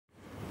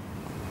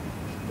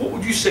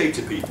would you say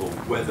to people,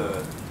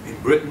 whether in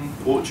Britain,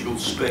 Portugal,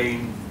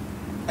 Spain,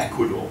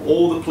 Ecuador,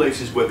 all the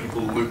places where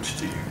people looked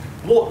to you,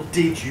 what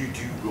did you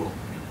do wrong?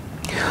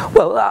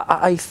 Well,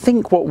 I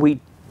think what we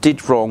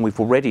did wrong, we've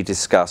already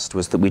discussed,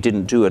 was that we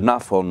didn't do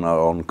enough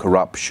on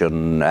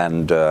corruption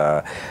and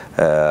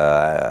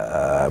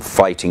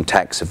fighting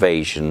tax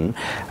evasion.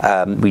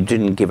 We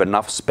didn't give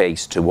enough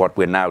space to what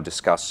we're now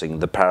discussing,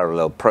 the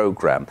parallel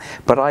program.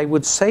 But I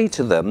would say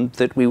to them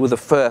that we were the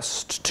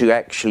first to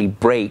actually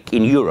break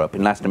in Europe.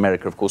 In Latin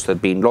America, of course, there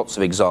have been lots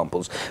of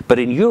examples. But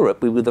in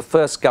Europe, we were the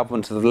first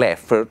government of the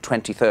left for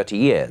 20, 30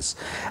 years.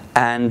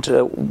 And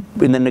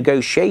in the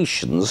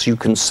negotiations, you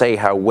can say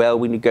how well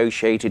we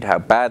negotiated, how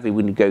badly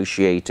we negotiated,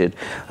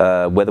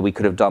 whether we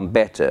could have done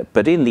better.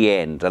 But in the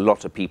end, a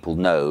lot of people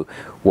know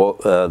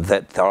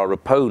that our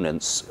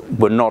opponents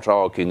were not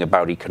arguing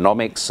about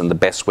economics and the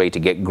best way to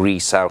get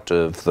Greece out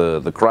of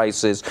the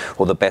crisis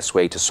or the best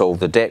way to solve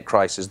the debt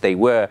crisis. They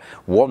were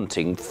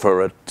wishing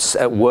for a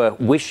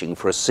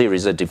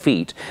Syriza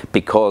defeat,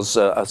 because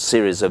a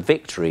Syriza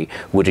victory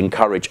would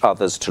encourage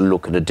others to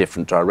look in a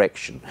different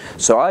direction.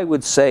 So I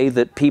would say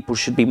that people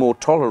should be more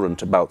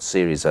tolerant about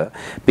Syriza,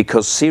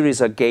 because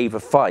Syriza gave a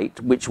fight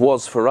which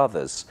was for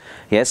others.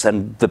 Yes,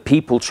 and the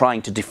people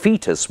trying to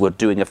defeat us were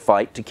doing a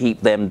fight to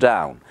keep them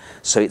down.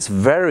 So it's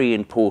very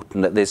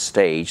important at this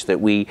stage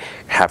that we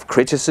have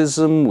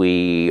criticism,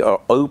 we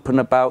are open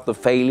about the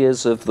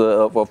failures of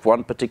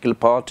one particular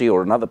party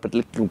or another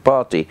particular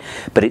party,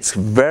 but it's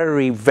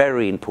very,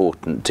 very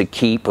important to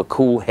keep a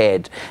cool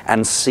head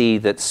and see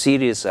that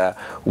Syriza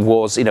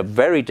was in a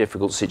very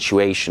difficult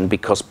situation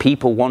because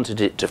people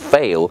wanted it to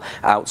fail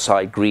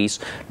outside Greece,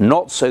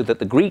 not so that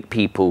the Greek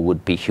people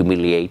would be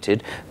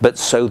humiliated, but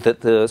so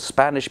that the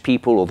Spanish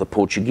people or the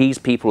Portuguese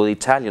people or the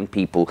Italian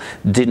people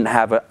didn't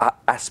have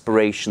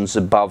aspirations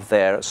above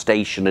their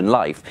station in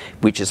life,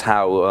 which is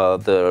how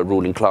the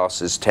ruling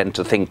classes tend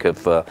to think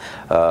of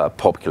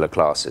popular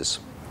classes.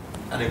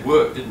 And it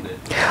worked, didn't it?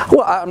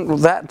 Well,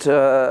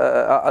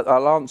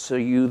 I'll answer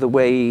you the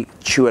way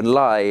Chu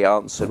Enlai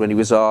answered when he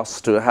was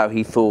asked how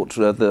he thought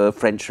the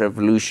French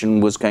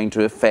Revolution was going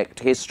to affect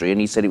history, and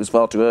he said it was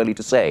far too early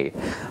to say.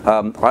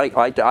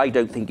 I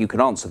don't think you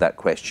can answer that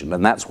question,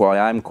 and that's why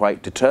I'm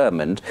quite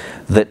determined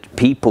that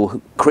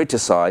people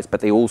criticise,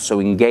 but they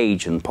also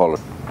engage in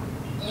politics.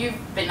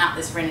 You've been at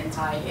this for an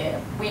entire year.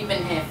 We've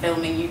been here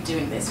filming you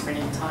doing this for an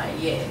entire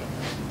year.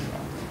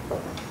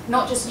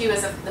 Not just you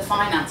as the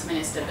finance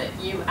minister, but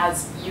you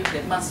as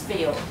Euclid must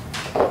feel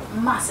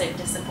massive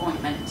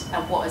disappointment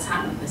at what has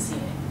happened this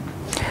year.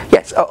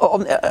 Yes,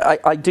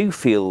 I do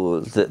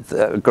feel that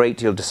a great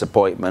deal of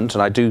disappointment,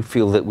 and I do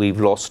feel that we've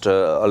lost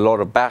a lot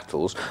of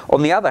battles.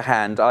 On the other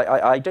hand,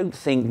 I don't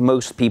think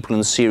most people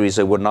in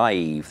Syriza were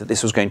naive that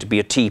this was going to be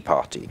a tea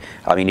party.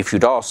 I mean, if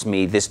you'd asked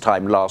me this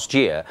time last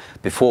year,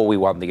 before we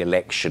won the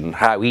election,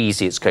 how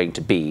easy it's going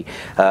to be,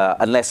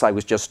 unless I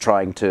was just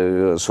trying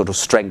to sort of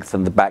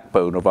strengthen the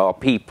backbone of our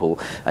people,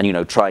 and, you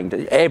know,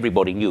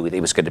 everybody knew it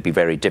was going to be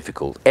very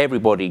difficult.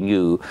 Everybody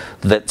knew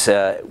that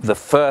the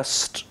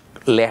first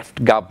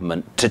left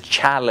government to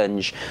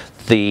challenge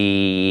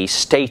the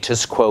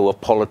status quo of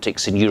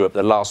politics in Europe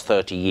the last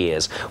 30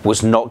 years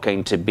was not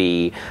going to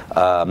be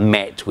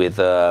met with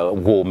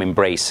warm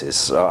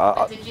embraces.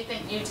 Did you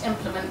think you'd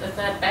implement the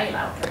third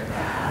bailout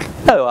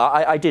program? No,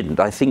 I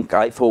didn't.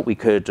 I thought we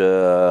could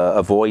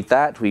avoid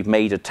that. We've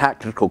made a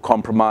tactical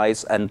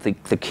compromise, and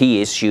the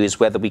key issue is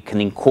whether we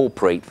can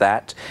incorporate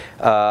that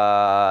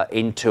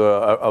into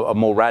a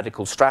more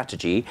radical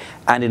strategy.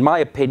 And in my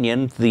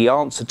opinion, the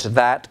answer to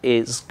that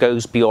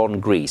goes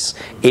beyond Greece.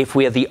 If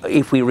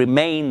we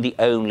remain the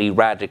only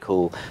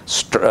radical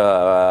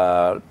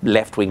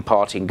left-wing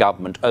party in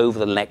government over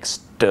the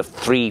next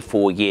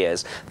 3-4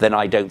 years, then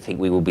I don't think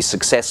we will be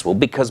successful,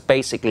 because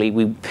basically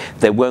we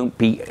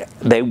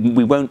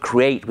won't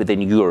create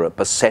within Europe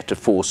a set of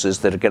forces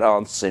that are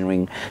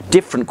answering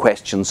different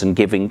questions and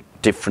giving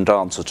different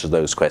answers to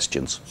those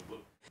questions.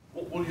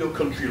 What will your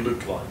country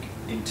look like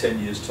in 10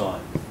 years'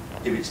 time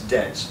if its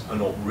debts are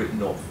not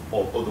written off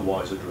or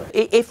otherwise addressed?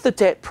 If the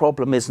debt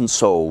problem isn't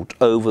solved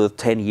over a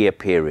 10-year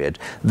period,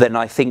 then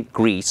I think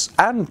Greece,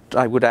 and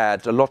I would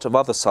add a lot of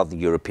other southern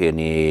European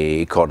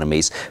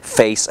economies,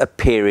 face a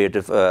period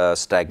of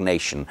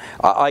stagnation.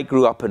 I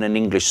grew up in an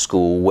English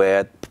school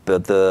where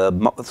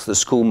the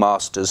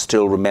schoolmasters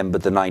still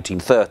remembered the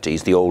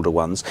 1930s, the older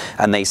ones,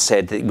 and they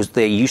said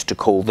they used to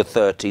call the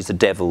 30s the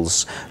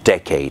devil's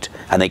decade,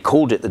 and they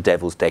called it the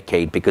devil's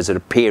decade because it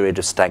was a period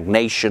of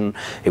stagnation,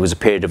 it was a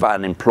period of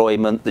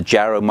unemployment, the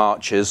Jarrow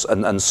marches,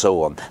 and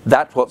so on.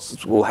 That's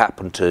what will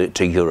happen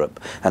to Europe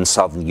and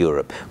southern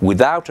Europe.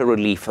 Without a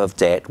relief of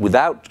debt,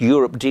 without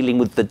Europe dealing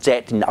with the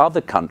debt in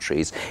other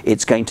countries,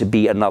 it's going to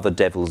be another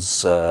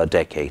devil's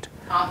decade.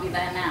 Aren't we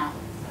there now?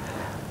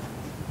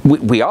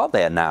 We are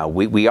there now.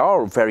 We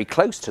are very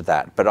close to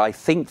that, but I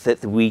think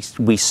that we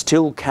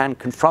still can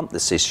confront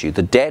this issue.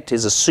 The debt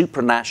is a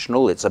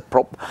supranational, it's a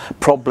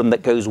problem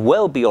that goes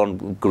well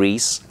beyond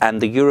Greece,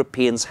 and the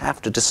Europeans have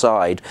to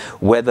decide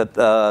whether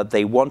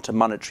they want a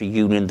monetary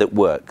union that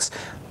works.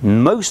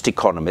 Most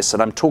economists,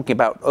 and I'm talking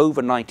about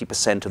over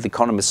 90% of the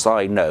economists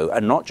I know,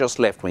 and not just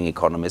left-wing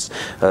economists,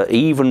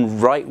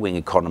 even right-wing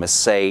economists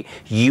say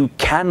you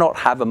cannot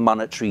have a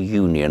monetary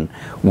union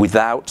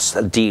without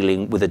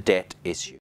dealing with a debt issue.